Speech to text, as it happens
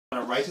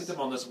rated them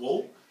on this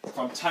wall,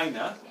 from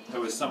Taina,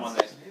 who is someone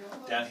that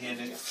down here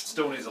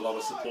still needs a lot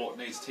of support,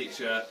 needs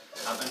teacher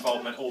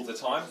involvement all the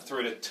time,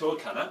 through to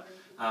Tuakana,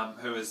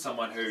 who is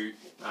someone who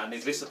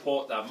needs less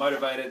support. They're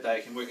motivated,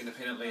 they can work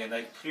independently, and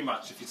they pretty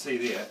much, if you see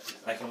there,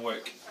 they can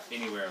work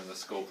anywhere in the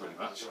school pretty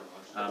much,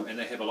 and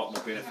they have a lot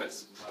more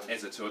benefits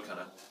as a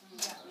Tuakana.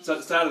 So at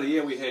the start of the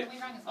year we had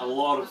a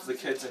lot of the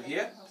kids in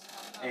here,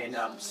 and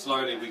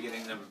slowly we're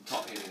getting them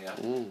top-headed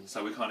now.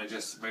 So we're kind of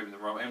just moving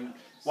them around, and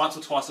once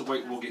or twice a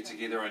week we'll get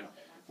together and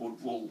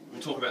we'll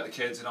talk about the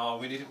kids, and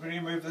we need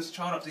to move this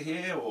child up to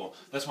here, or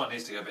this one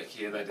needs to go back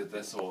here, they did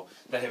this, or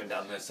they haven't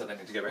done this so they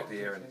need to go back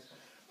there.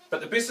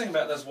 But the best thing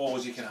about this wall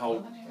is you can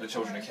hold the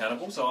children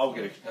accountable. So I'll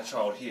get a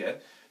child here,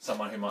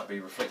 someone who might be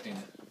reflecting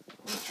on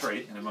the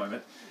tree in a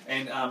moment,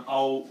 and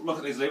I'll look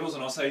at these levels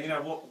and I'll say, you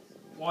know what,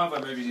 why have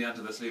I moved you down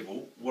to this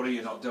level? What are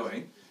you not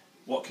doing?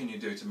 What can you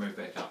do to move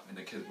back up? And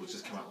the kid will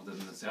just come up with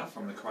it themselves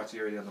from the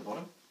criteria down the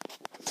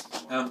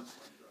bottom.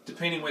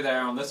 Depending where they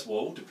are on this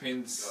wall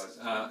depends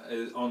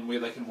on where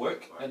they can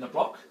work in the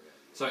block.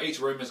 So each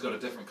room has got a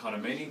different kind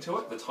of meaning to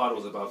it. The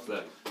title's above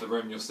the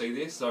room you'll see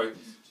there. So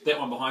that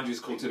one behind you is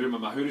called Te Ruma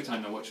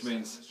Mahurutanga, which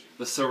means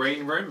the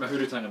serene room.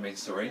 Mahurutanga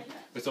means serene.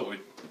 We thought we'd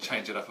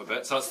change it up a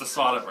bit. So it's the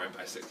silent room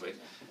basically.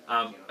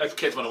 If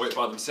kids want to work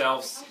by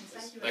themselves,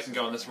 they can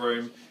go in this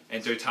room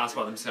and do tasks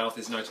by themselves.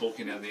 There's no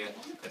talking in there.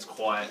 It's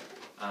quiet,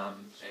 and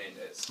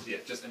it's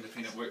just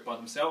independent work by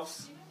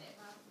themselves.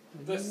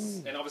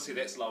 This, and obviously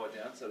that's lower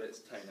down, so that's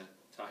Taina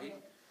Tahi.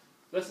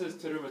 This is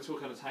Te Ruma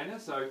Tuakana Taina.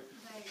 So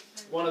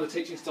one of the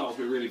teaching styles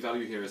we really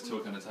value here is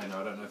Tuakana Taina.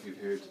 I don't know if you've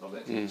heard of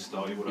that teaching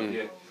style, you would have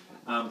here.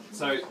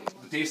 So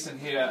the desks in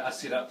here are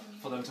set up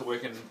for them to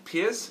work in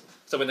pairs.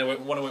 So when they want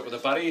to work with a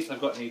buddy, if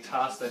they've got any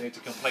tasks they need to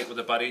complete with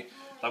a buddy,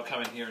 they'll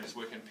come in here and just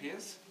work in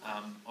pairs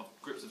of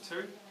groups of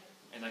two,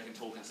 and they can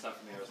talk and stuff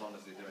in there as long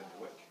as they're doing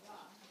the work.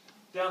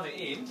 Down the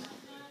end,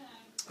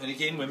 and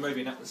again we're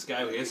moving up the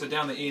scale here, so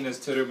down the end is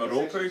Te Ruma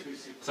Rōpū.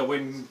 So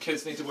when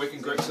kids need to work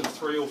in groups of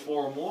 3 or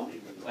 4 or more,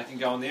 they can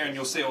go in there, and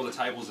you'll see all the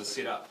tables are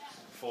set up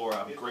for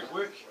group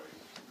work.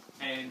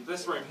 And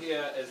this room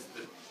here is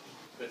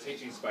the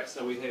teaching space,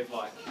 so we have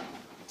like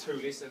 2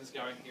 lessons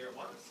going here at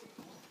once,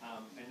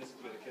 and this is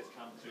where the kids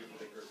come to for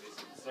their group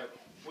lessons. So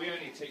we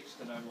only teach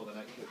to no more than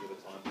 8 kids at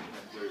a time, we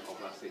don't do whole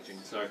class teaching.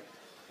 So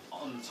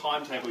on the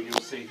timetable you'll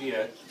see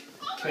here,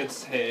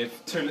 kids have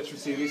 2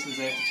 literacy lessons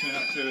they have to turn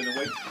up to in the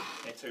week,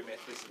 and 2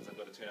 math lessons they've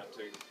got to turn up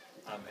to,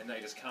 and they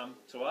just come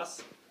to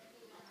us.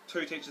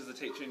 2 teachers are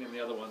teaching, and the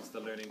other one's the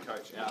learning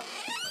coach out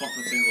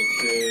conferencing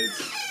with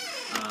kids,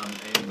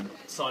 and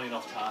signing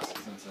off tasks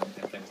and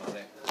things like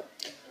that.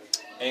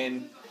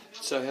 And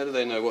so how do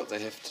they know what they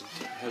have to,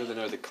 how do they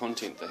know the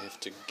content they have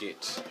to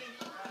get?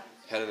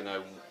 How do they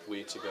know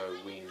where to go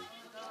when?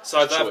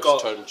 So they've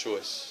got total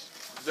choice.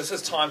 This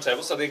is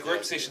timetable, so their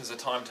group sessions are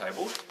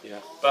timetabled. Yeah.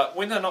 But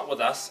when they're not with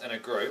us in a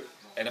group,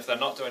 and if they're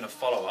not doing a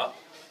follow-up,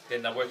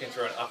 then they're working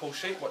through an UPL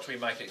sheet, which we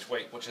make each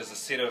week, which is a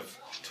set of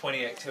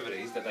 20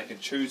 activities that they can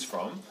choose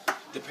from,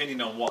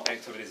 depending on what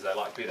activities they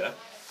like better,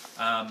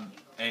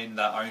 and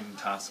their own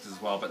tasks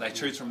as well. But they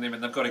choose from them,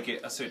 and they've got to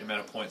get a certain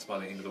amount of points by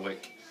the end of the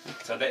week.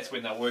 So that's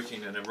when they're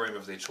working in a room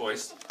of their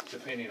choice,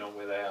 depending on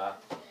where they are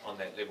on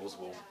that levels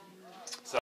wall.